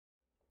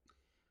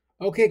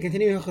Okay,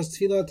 continuing Hilchos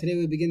Tefillah. Today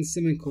we begin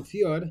Siman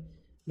Kofiyod.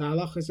 The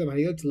halachas of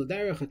Hayot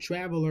L'Derech, a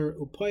traveler,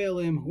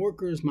 Upoyalim,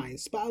 workers,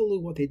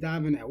 Ma'ispalu, what they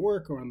daven at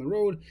work or on the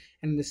road,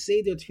 and the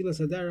Seder Tefillas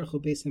Haderech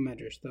Ubeis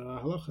HaMedrash, the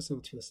halachas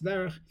of Tefillas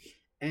Haderech,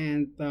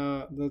 and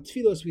the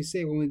Tefillos we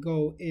say when we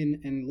go in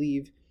and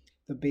leave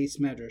the base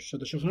medrash. So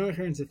the Shulchan Aruch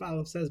here in Seif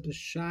Aleph says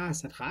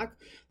b'shas hadchak.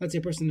 Let's say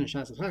a person in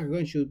shas hadchak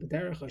going to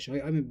b'derech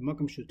shayim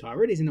b'makam shu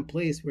tarid. He's in a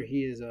place where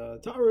he is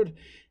tarid.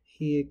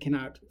 He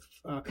cannot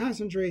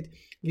concentrate.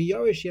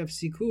 V'yarish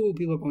yafsiku.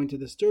 People are going to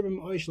disturb him.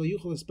 He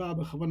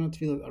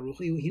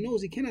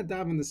knows he cannot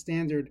daven the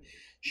standard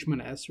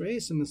Shemana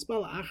Esrei. So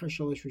mispal achar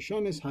shalosh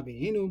rishonis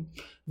Havineinu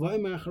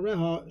v'aymer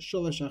achareha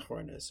shalosh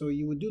achronis. So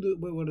you would do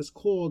what is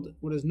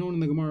known in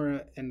the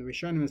Gemara and the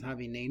Rishonim as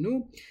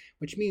Havineinu,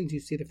 which means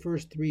you say the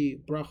first three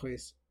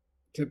brachos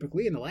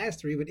typically and the last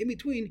three, but in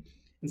between,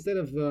 instead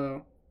of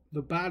the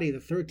body,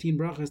 the 13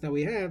 brachos that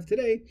we have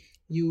today,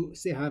 you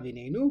say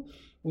Havineinu,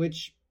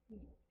 which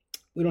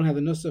we don't have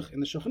the nusach in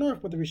the Shulchan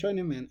Aruch, but the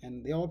Rishonim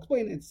and they all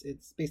explain it's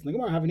based on the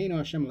Gemara. Havineinu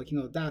Hashem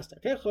Elokeinu das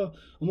darkecha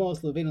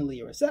u'mos leveinu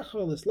liyirasecha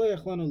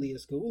l'sloyach lanu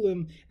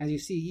liyizkeulim. As you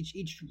see,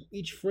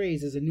 each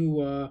phrase is a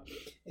new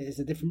is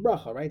a different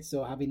bracha, right?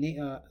 So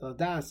Havineinu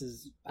das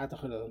is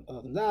atachol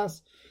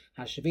das.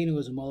 Hashavenu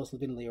is u'mos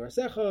leveinu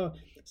liyirasecha.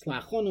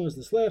 Slach lanu is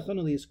l'sloyach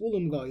lanu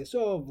liyizkeulim gal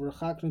yisov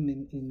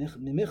v'rachakrim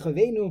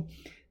mimichavenu.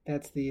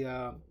 That's the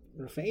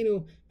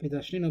Rafeinu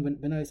b'dashninu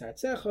b'nois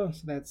artzecha.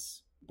 So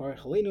that's Baruch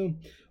Aleinu,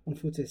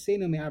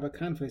 Unfutzesenu me'arba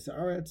kanfes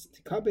haaretz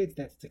tikabet.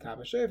 That's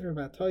tikabet shefer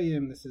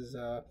v'atoyim. This is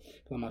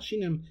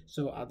b'lamashinim.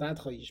 So al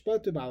dadcha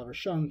yishbatu b'al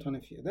rishon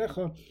tonef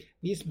yadecha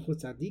v'yismchu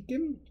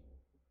tzadikim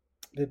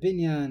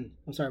b'binyan.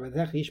 I'm sorry, but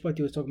decha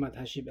yishbatu was talking about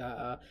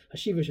hashiva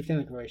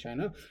sheftenik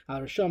v'rishayna.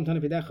 Al rishon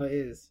tonef yadecha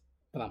is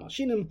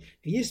b'lamashinim.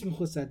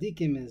 V'yismchu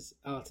tzadikim is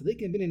al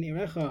tzadikim binyan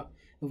irecha.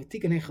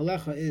 V'tikan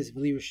hechalecha is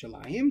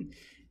v'lirushalayim.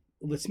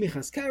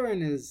 V'tzmichas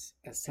karen is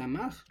as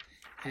samach,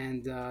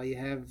 and you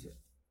have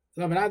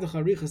which is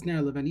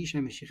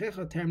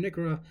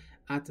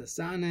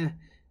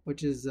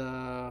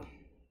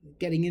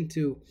getting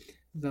into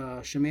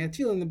the Shemei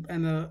Tefillah,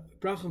 and the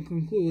bracha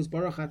concludes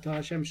Baruch Atah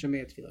Hashem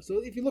Shemei Tefillah. So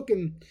if you look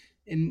in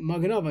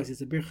Magen Avos,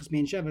 it's a Birchas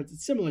Mein Shevet.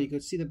 It's similar. You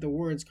could see that the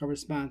words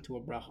correspond to a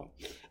bracha.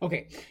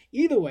 Okay,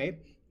 either way,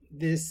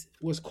 this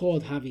was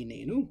called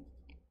Havineinu,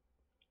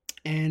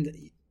 and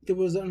there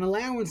was an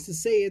allowance to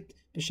say it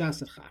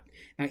b'shas hadchak.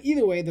 Now,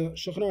 either way, the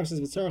Shulchan Aruch says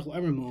v'tzarich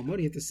l'amar mu'amud.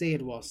 You have to say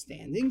it while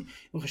standing.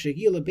 When you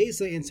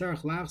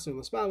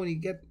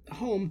get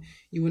home,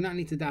 you will not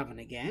need to daven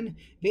again.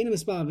 You're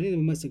not allowed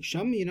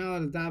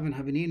to daven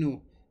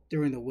Havineinu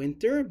during the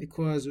winter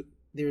because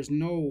there's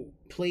no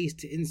place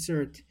to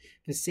insert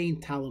the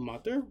Saint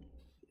Talamater.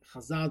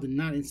 Chazal did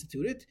not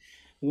institute it.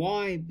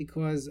 Why?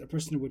 Because a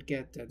person would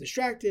get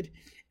distracted.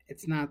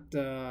 It's not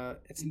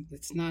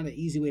an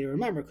easy way to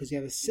remember because you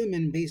have a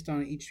siman based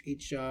on each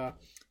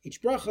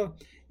bracha.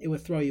 It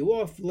would throw you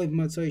off.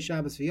 Because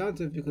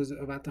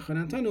of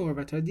atachanatanu or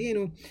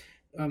vatadienu.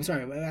 I'm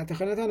sorry,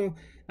 atachanatanu,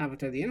 not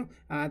vatadienu,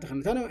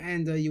 atachanatanu,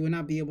 and you would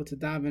not be able to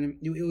daven.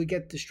 It would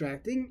get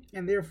distracting,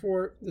 and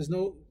therefore there's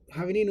no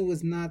Havineinu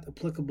was not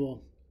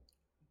applicable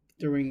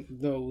during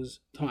those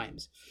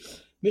times.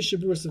 He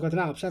cursed out someone who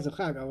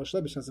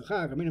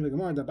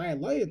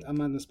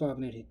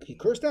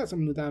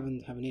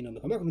davened Havineinu.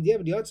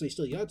 He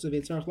still yotzav. He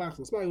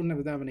wouldn't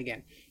have daven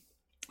again.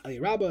 Ali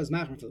Rabba is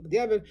machmer for the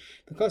b'diavad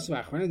because of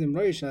achronim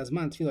roish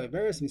azman tefillah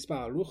iberes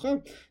mispal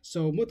arucha.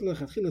 So mutlach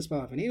atchilas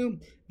spal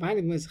Havineinu. Behind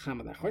the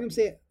chamad achronim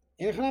say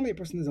in a chanami a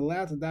person is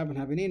allowed to daven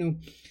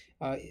Havineinu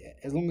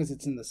as long as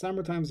it's in the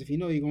summer times. If you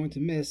know you're going to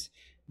miss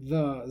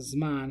the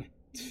zman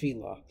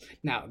tefillah.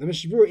 Now the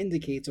Mishabur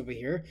indicates over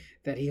here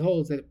that he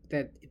holds that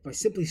by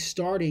simply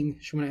starting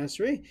Shemana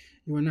Esrei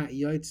you are not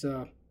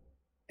yotza.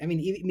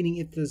 Meaning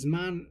if the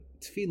zman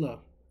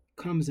tefillah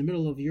comes in the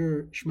middle of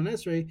your Shemana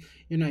Esrei,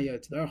 you're not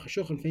yet. The Aruch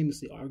HaShulchan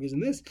famously argues in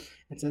this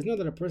and says no,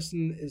 that a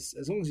person is,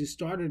 as long as you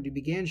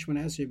began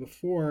Shemana Esrei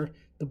before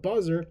the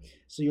buzzer,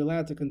 so you're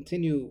allowed to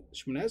continue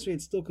Shemana Esrei,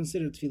 it's still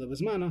considered Tefillah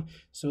B'zmana,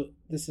 so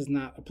this is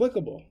not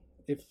applicable.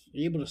 If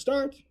you're able to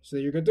start, so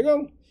you're good to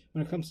go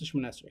when it comes to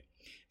Shemana Esrei.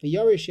 People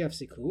are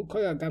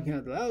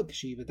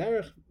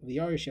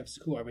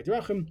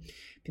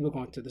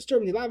going to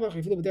disturb the lavach.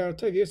 If you look at the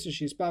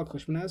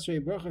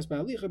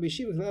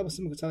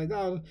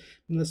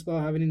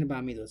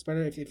it's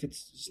better if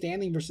it's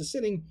standing versus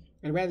sitting.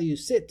 I'd rather you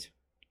sit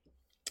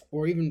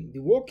or even be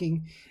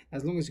walking,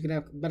 as long as you can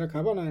have better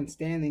kavanah than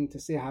standing to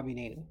say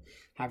Havineinu.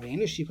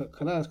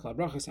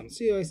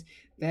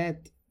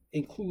 That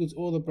includes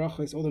all the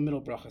brachas, all the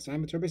middle brachas.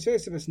 And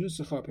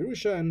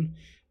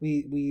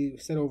we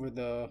said over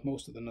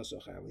most of the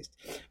nusach at least.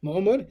 So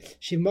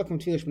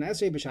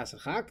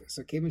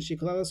Kevin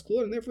Shikala's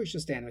cool, and therefore you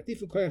should stand.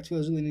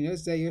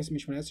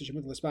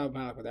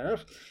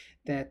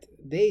 That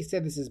they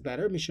said this is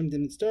better because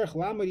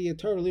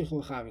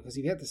if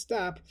you have to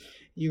stop,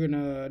 you're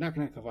not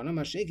gonna kavanah.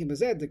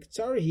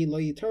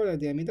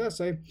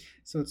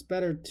 So it's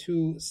better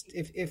to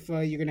if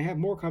you're gonna have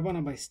more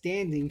kavanah by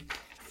standing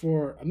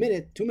for a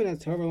minute, 2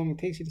 minutes, however long it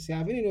takes you to say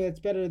Havineinu,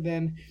 that's better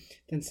than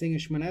saying a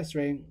Shemana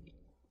Esrei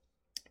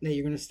that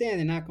you're going to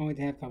stand and not going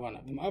to have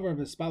kavanah.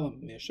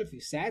 If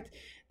you sat,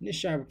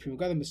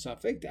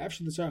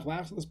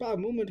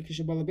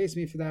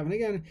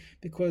 again,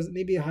 because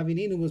maybe a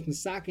Havineinu was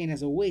misakein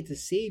as a way to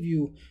save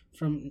you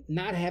from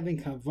not having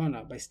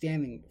kavanah by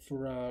standing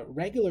for a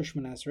regular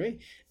Shemana Esrei.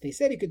 They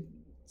said you could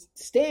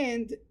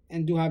stand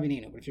and do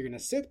Havineinu, but if you're going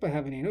to sit by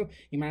Havineinu,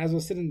 you might as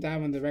well sit and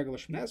daven the regular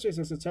Shemana Esrei.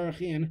 So it's a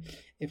tzarachian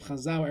if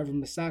Chazal ever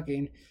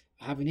misakein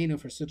Havineinu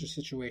for such a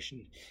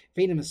situation.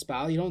 You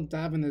don't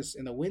daven this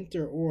in the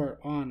winter or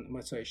on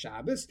Motzei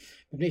Shabbos.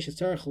 You have to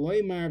say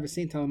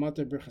V'sein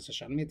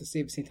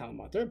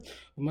Talamater.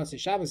 Motzei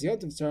Shabbos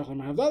Yontiv Tzarech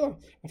L'mar Havdalah.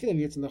 If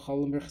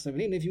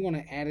you want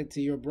to add it to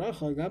your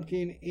bracha,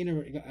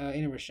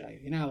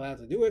 you're not allowed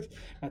to do it.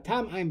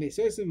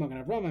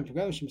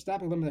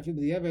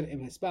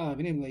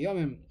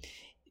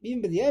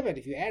 Even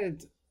if you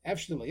added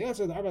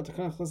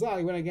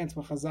you went against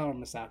what Chazal or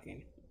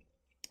Masakin.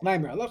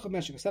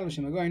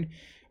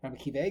 Rabbi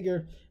Kiva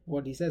Eger,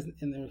 what he says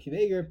in the Kiva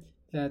Eger,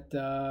 that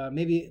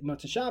maybe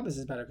Motzei Shabbos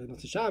is better, because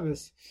Motzei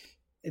Shabbos,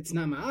 it's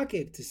not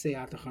ma'akev to say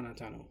Atachan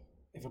Atanu.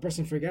 If a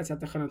person forgets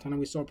Atachan Atanu,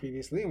 we saw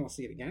previously, and we'll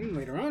see it again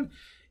later on,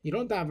 you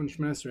don't daven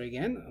Shemana Esrei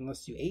again,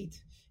 unless you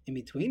ate in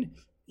between,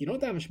 you don't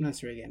daven Shemana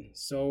Esrei again.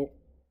 So,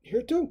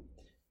 here too,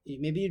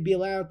 maybe you'd be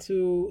allowed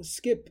to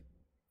skip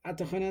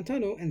Atachan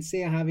Atanu and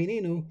say a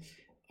Havineinu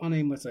on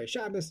a Motzei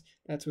Shabbos.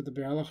 That's what the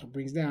Biur Halacha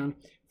brings down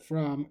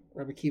from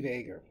Rabbi Kiva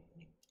Eger.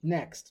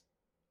 Next,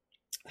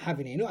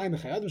 Havineinu.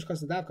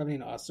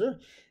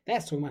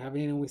 That's talking about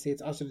Havineinu. We say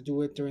it's also to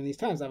do it during these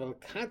times.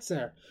 Let's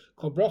say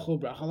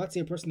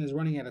a person is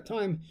running out of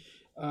time,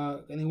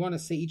 and they want to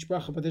say each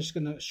bracha, but they're just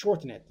going to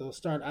shorten it. They'll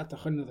start at the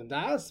Chanan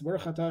Das,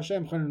 Baruch Atah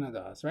Hashem Chanan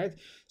Das, right?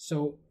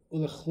 So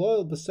you're going to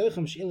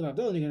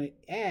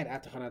add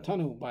at the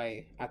Chanatanu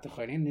by at the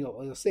Chanan.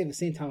 You'll say the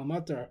same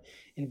Talamater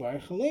in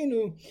Baruch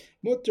Havineinu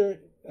Mutter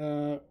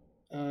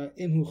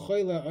Imhu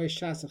Choyla Oy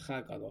Shas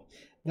Chagado.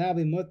 That'll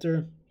be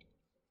Mutter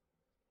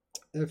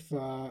if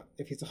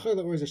it's a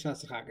Choyla or is a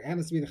Shas Chag. It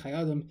happens to be the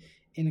Chayadam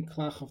in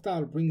Klach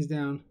Chavdal brings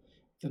down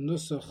the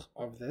nusach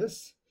of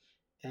this,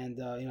 and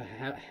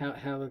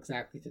how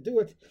exactly to do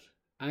it.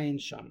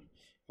 Ayin Sham.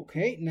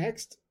 Okay,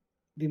 next.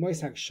 The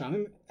Moisag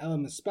Shamim,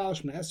 Elam Mispal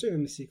Shemana Esrei,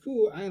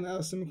 Misiku, Ayin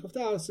El Sim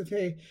Chavdal,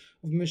 Sefei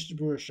of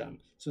Mishtabur Sham.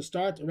 So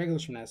start a regular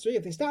Shemana Esrei.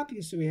 If they stop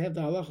you, so we have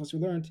the halachas we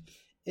learned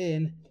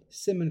in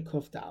Siman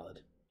Kuf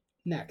Daled.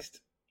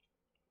 Next,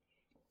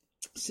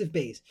 Sif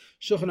Beis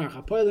Shulchan Aruch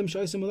HaPoilim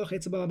Shoysim Malach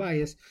Eitz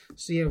Balabayis.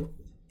 So you have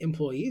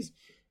employees,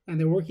 and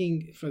they're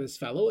working for this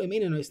fellow. He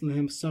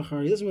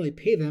doesn't really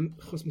pay them,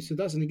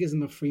 and he gives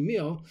them a free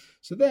meal.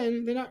 So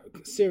then they're not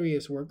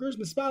serious workers.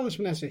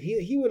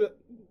 He would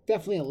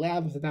definitely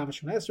allow them to daven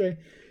Shemana Esrei.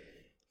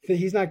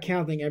 He's not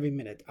counting every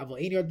minute.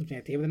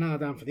 They're not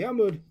down for the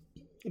Amud.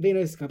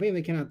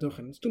 They cannot do it.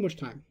 It's too much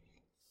time.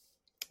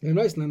 If a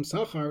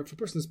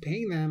person is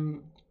paying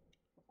them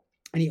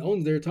and he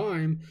owns their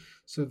time,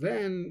 so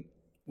then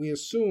we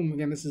assume,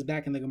 again, this is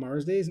back in the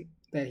Gemara's days,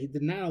 that he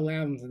did not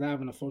allow them to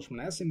daven a full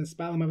Shemana Esrei.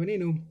 Mispalim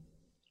Havineinu,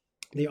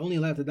 they're only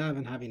allowed to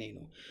daven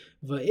Havineinu.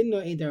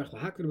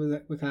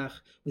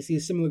 We see a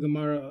similar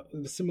Gemara,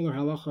 a similar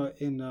halacha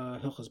in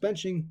Hilchos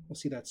Benching. We'll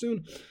see that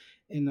soon,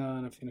 in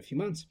a few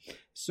months.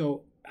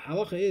 So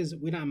halacha is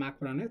we're not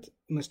makbar on it.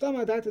 That's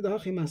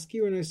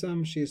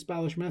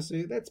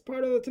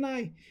part of the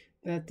Tanai.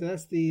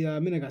 That's the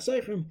minhag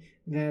haSeichim,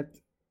 that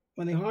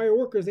when they hire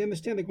workers, they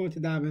understand they're going to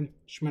daven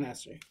Shemana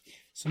Esrei.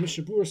 So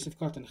Mishabur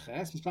Sifkat and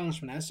Ches, Mispal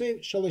Shemana Esrei,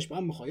 Shalish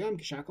B'am B'choyam,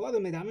 Kishakol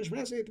Adam, they daven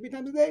Shemana Esrei 3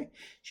 times a day.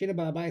 Shena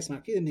Balabayis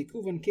Makidim,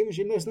 Bikuvan, Kivin,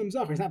 Shem Nos Nam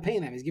Zachar. He's not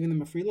paying them; he's giving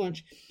them a free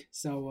lunch.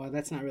 So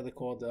that's not really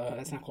called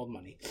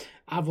money.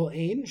 Avol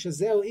Ein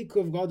Shazel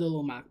Ikuv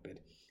Gadol Makbid,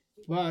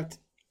 but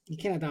you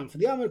cannot daven for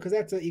the hour because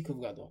that's a ikuv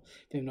gadol.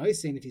 They're not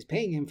saying if he's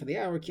paying him for the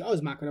hour, so they're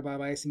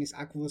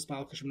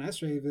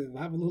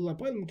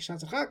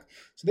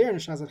in a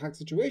shazachak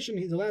situation.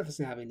 He's allowed to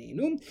say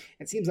Havineinu.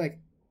 It seems like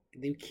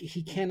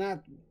he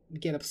cannot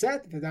get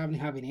upset if they daven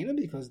Havineinu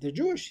because they're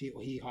Jewish.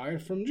 He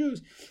hired from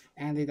Jews,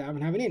 and they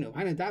daven Havineinu.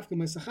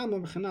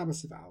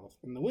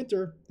 In the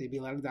winter, they'd be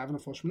allowed to daven a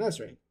full Shemana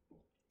Esrei.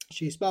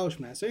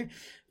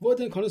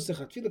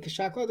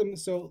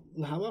 So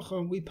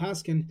lahalacha we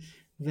paskin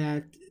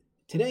that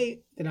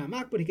today they're not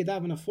makbar. He could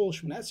daven a full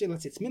Shemana Esrei.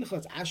 Let's say it's mincha,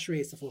 it's ashrei,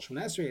 it's the full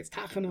Shemana Esrei, it's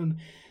tachanun,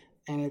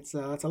 and it's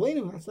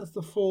aleinu. That's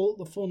the full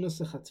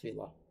nusach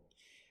hatfilah.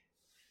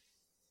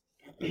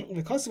 Not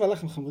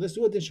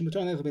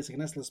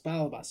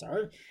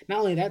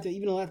only that, they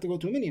even allowed to go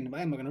to a minion. It's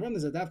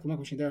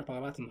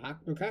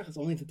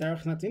only if the derech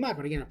is not to be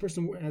makbar. Again, a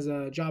person has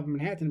a job in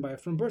Manhattan by a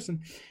firm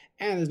person,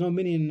 and there's no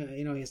minion.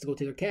 He has to go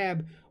take a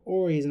cab,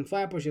 or he's in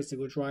Flatbush. He has to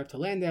go drive to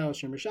Landau,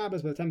 Shemer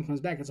Shabbos. By the time he comes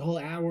back, it's a whole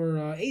hour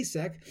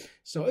ASEC.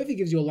 So if he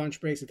gives you a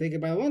lunch break, so take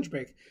it by a lunch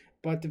break.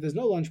 But if there's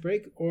no lunch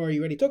break, or you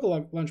already took a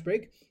lunch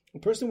break, a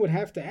person would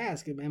have to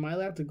ask, am I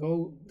allowed to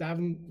go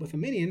daven with a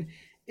minion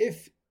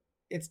if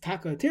it's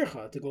taka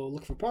tircha to go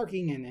look for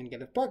parking and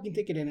get a parking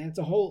ticket, and it's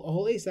a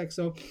whole asek.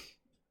 So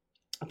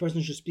a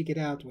person should speak it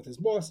out with his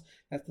boss.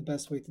 That's the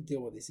best way to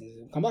deal with these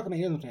things.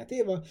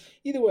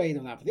 Either way, you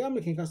don't have the Amr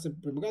can cost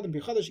there's no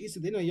difference.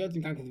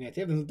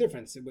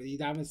 You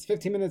daven, it's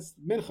 15 minutes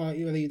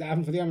mincha, whether you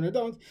daven for the Amr or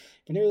don't.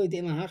 But nearly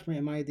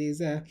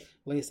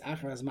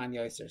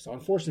so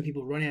unfortunately,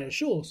 people run out of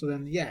shul. So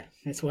then, yeah,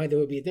 that's why there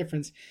would be a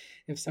difference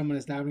if someone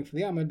is davening for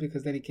the Amr,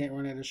 because then he can't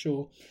run out of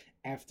shul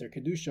after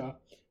kedusha,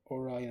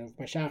 or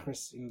by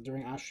Shachris,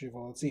 during Ashri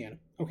Volotzian.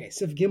 Okay,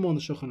 Sif Gimel on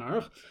the Shulchan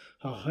Aruch.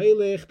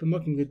 Ha'haylech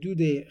b'makim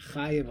gedude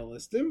chayev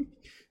alistim.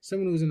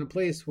 Someone who's in a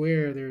place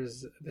where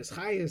there's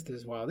chayes,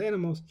 there's wild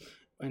animals,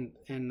 and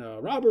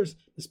robbers.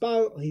 The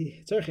spal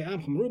he tzarchi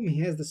amcham ruben.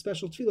 He has the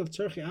special tefillah of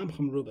tzarchi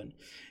amcham ruben.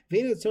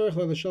 Ve'inu tzarch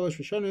lo v'shalosh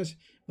rishonos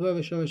lo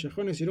v'shalosh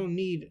achronos. You don't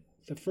need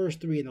the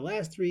first three and the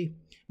last three.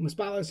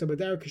 Muspala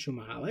sabadar kishum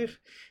mahalech.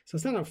 So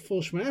it's not a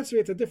full Shemona Esrei.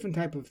 It's a different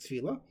type of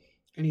tefillah.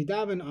 And you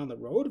daven on the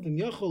road.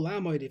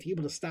 If you're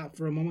able to stop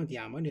for a moment,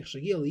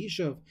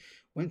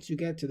 once you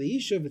get to the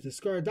Yishuv, it's a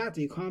scar data,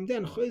 you calm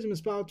down. You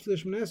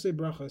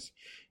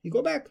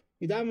go back.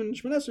 You daven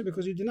Shemona Esrei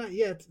because you did not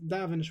yet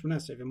daven Shemona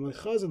Esrei.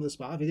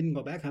 If you didn't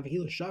go back, have a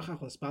hilu shachach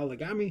l'spal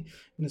legami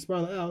and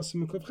l'spal el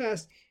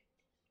simukov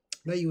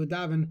that you would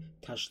daven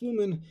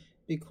tashlumin,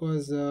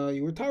 because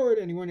you were tired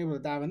and you weren't able to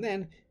daven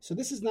then. So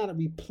this is not a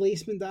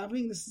replacement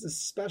davening. This is a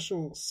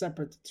special,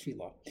 separate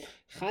tefillah.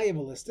 Chayev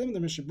alistim, the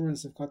Mishnah Berurah in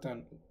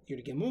Sivkatan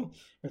Yud Gimel.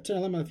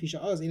 Return lema lefisha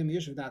oz inam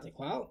yushav dati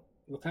klal.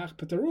 Lokach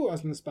petaru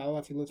as mispal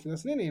afilut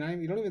tefillas nini.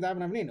 You don't even daven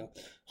Havineinu.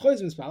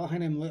 Choiz mispal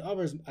hainem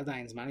le'overs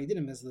adayin zman. You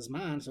didn't miss this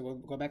man, so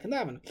go back and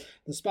daven.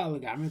 The spal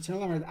legam. Return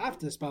lema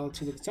after the spal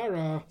to the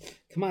ktara.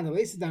 Command the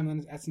lace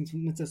daven at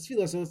mitzvah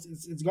tefillah, so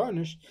it's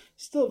garnished.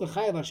 Still the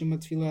chayev hashim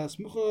tefillah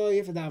smucha. You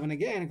have to daven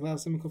again. Klal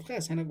simukov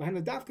ches. Hana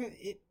dafka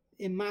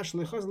in mash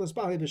lechaz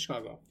l'spal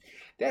b'shkago.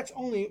 That's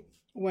only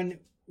when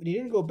you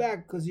didn't go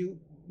back because you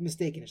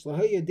mistaken. You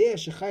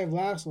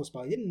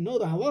didn't know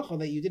the halacha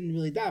that you didn't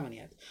really daven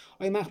yet.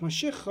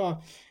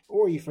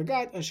 Or you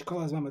forgot. You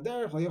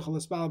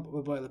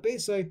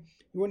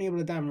weren't able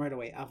to daven right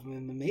away.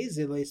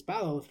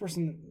 The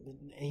person,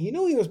 he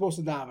knew he was supposed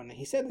to daven.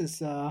 He said this,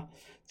 but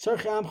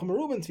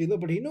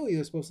he knew he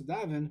was supposed to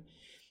daven.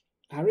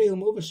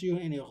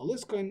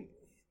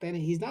 Then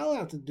he's not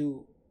allowed to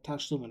do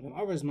tashlumin.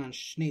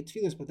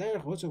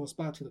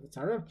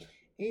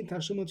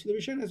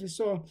 As we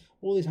saw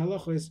all these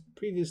halachos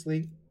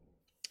previously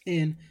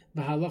in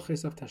the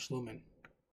halachos of tashlumin.